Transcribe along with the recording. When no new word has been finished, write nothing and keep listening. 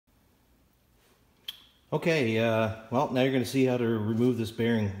Okay, well, now you're going to see how to remove this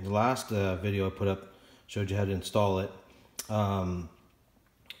bearing. The last video I put up showed you how to install it. When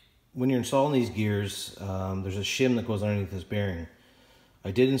you're installing these gears, there's a shim that goes underneath this bearing.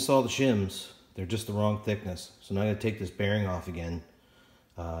 I did install the shims. They're just the wrong thickness. So now I'm going to take this bearing off again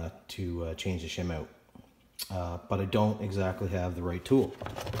to change the shim out. But I don't exactly have the right tool.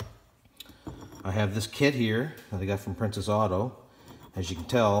 I have this kit here that I got from Princess Auto. As you can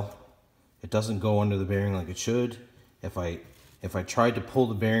tell, it doesn't go under the bearing like it should. If I tried to pull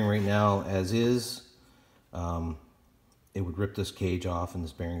the bearing right now as is, it would rip this cage off and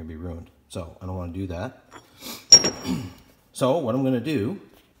this bearing would be ruined. So I don't want to do that. So what I'm going to do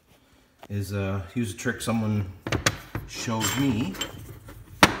is use a trick someone showed me.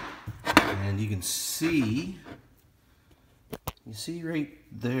 And you can see, right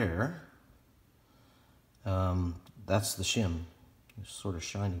there, that's the shim. There's sort of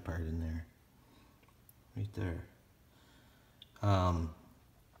shiny part in there. Right there.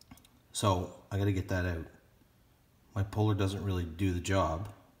 So I got to get that out. My puller doesn't really do the job,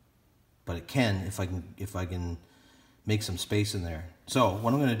 but it can if I can make some space in there. So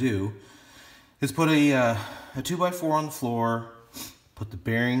what I'm going to do is put a 2x4 on the floor, put the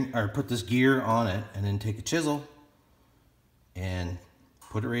bearing or put this gear on it, and then take a chisel and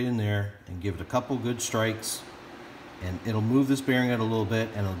put it right in there and give it a couple good strikes, and it'll move this bearing out a little bit,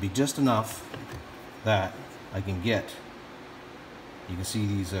 and it'll be just enough that I can get. You can see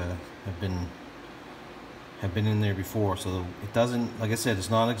these have been in there before, so it doesn't, like I said, it's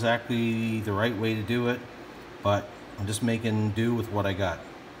not exactly the right way to do it, but I'm just making do with what I got.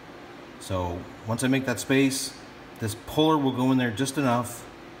 So once I make that space, this puller will go in there just enough,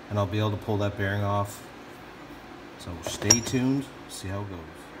 and I'll be able to pull that bearing off. So stay tuned, see how it goes.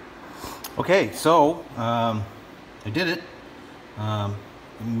 Okay, so I did it.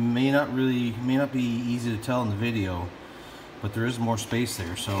 It may not be easy to tell in the video, but there is more space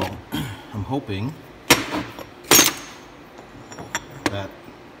there, so I'm hoping that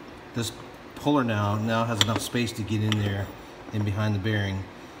this puller now has enough space to get in there and behind the bearing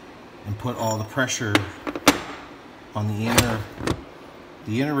and put all the pressure on the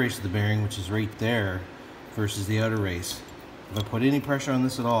inner race of the bearing, which is right there, versus the outer race. If I put any pressure on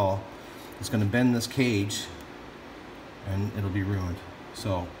this at all, it's going to bend this cage and it'll be ruined.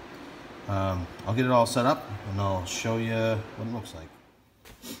 So I'll get it all set up and I'll show you what it looks like.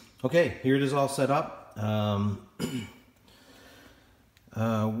 Okay, here it is all set up.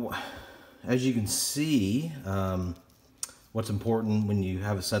 As you can see, what's important when you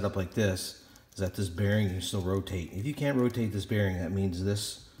have it set up like this is that this bearing can still rotate. If you can't rotate this bearing, that means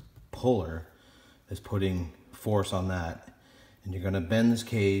this puller is putting force on that, and you're going to bend this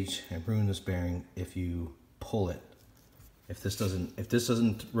cage and ruin this bearing if you pull it. If this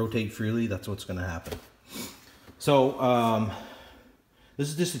doesn't rotate freely, that's what's going to happen. So this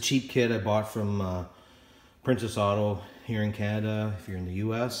is just a cheap kit I bought from Princess Auto here in Canada. If you're in the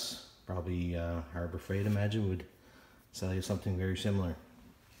US, probably Harbor Freight, I imagine, would sell you something very similar.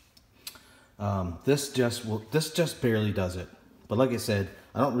 This just barely does it. But like I said,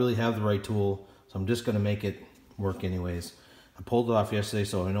 I don't really have the right tool, so I'm just going to make it work anyways. I pulled it off yesterday,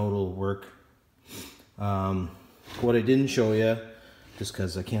 so I know it'll work. What I didn't show you, just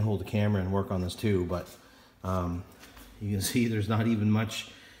because I can't hold the camera and work on this too, but you can see there's not even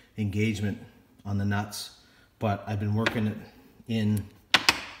much engagement on the nuts. But I've been working it in.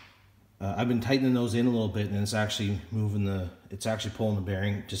 I've been tightening those in a little bit, and it's actually it's actually pulling the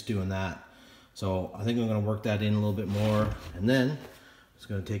bearing just doing that. So I think I'm going to work that in a little bit more, and then I'm just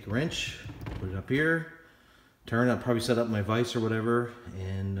going to take a wrench, put it up here, turn it, probably set up my vise or whatever,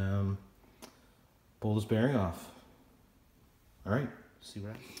 and pull this bearing off. All right, see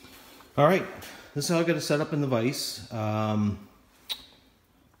what happens. All right, this is how I got it set up in the vise. I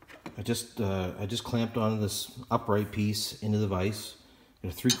just clamped on this upright piece into the vise.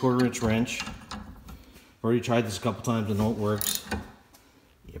 Got a 3/4 inch wrench. I've already tried this a couple times. I know it works.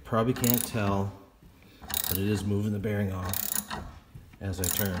 You probably can't tell, but it is moving the bearing off as I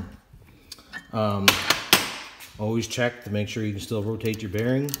turn. Always check to make sure you can still rotate your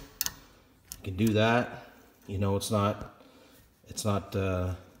bearing. You can do that. You know it's not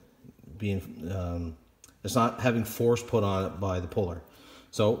having force put on it by the puller.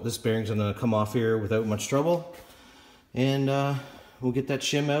 So this bearing's gonna come off here without much trouble, and we'll get that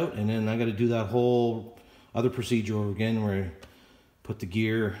shim out, and then I got to do that whole other procedure over again, where I put the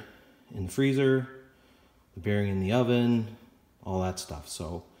gear in the freezer, the bearing in the oven, all that stuff.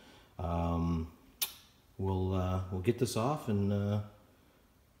 So we'll get this off, and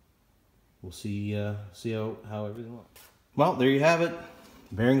we'll see how everything looks. Well, there you have it.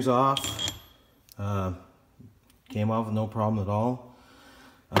 The bearing's off. Came off with no problem at all.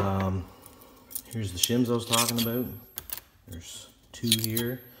 Here's the shims I was talking about. There's 2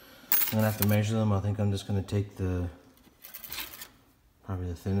 here. I'm gonna have to measure them. I think I'm just gonna take probably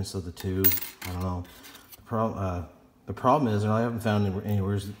the thinnest of the 2. I don't know. The problem is, and I haven't found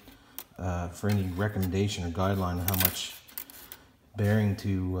anywhere for any recommendation or guideline on how much bearing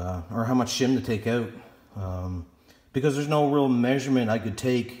to, or how much shim to take out, because there's no real measurement I could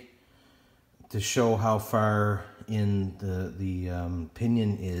take to show how far in the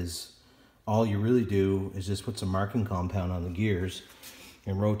pinion is. All you really do is just put some marking compound on the gears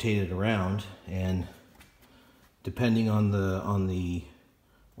and rotate it around, and depending on the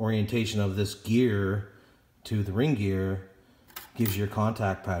orientation of this gear to the ring gear gives you your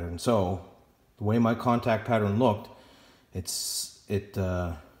contact pattern. So the way my contact pattern looked, it said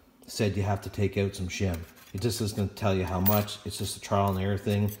you have to take out some shim. It just isn't tell you how much. It's just a trial and error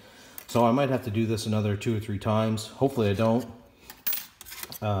thing. So I might have to do this another 2 or 3 times. Hopefully I don't.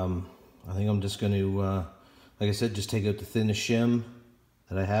 I think I'm just going to, like I said, just take out the thinnest shim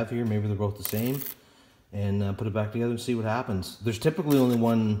that I have here. Maybe they're both the same, and put it back together and see what happens. There's typically only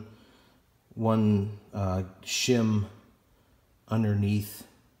one shim underneath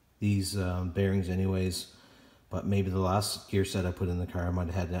these bearings anyways, but maybe the last gear set I put in the car I might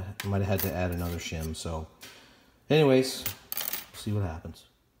have had to add another shim. So anyways, see what happens.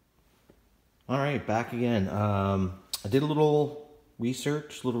 All right, back again. I did a little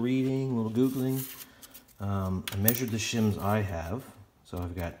research, a little reading, a little Googling. I measured the shims I have. So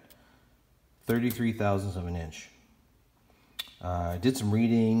I've got 33 thousandths of an inch. I did some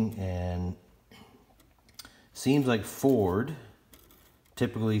reading, and seems like Ford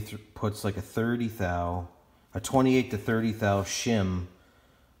typically puts like a 28 to 30 thou shim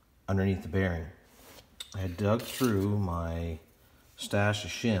underneath the bearing. I had dug through my stash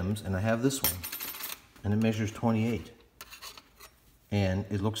of shims, and I have this one, and it measures 28, and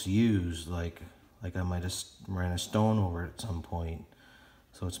it looks used, like I might have ran a stone over it at some point.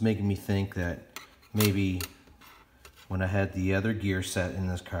 So it's making me think that maybe when I had the other gear set in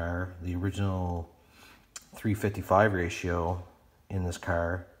this car, the original 355 ratio in this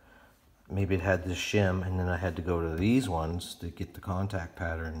car, maybe it had this shim, and then I had to go to these ones to get the contact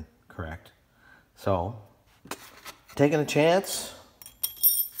pattern correct. So, taking a chance.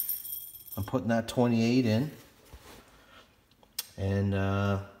 I'm putting that 28 in. And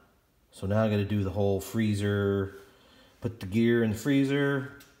so now I got to do the whole freezer, put the gear in the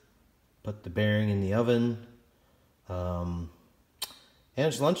freezer, put the bearing in the oven. And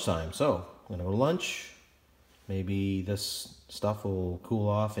it's lunchtime, so I'm gonna go to lunch. Maybe this stuff will cool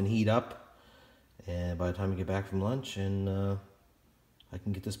off and heat up, and by the time we get back from lunch, and I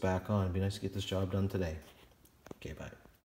can get this back on. It'd be nice to get this job done today. Okay, bye.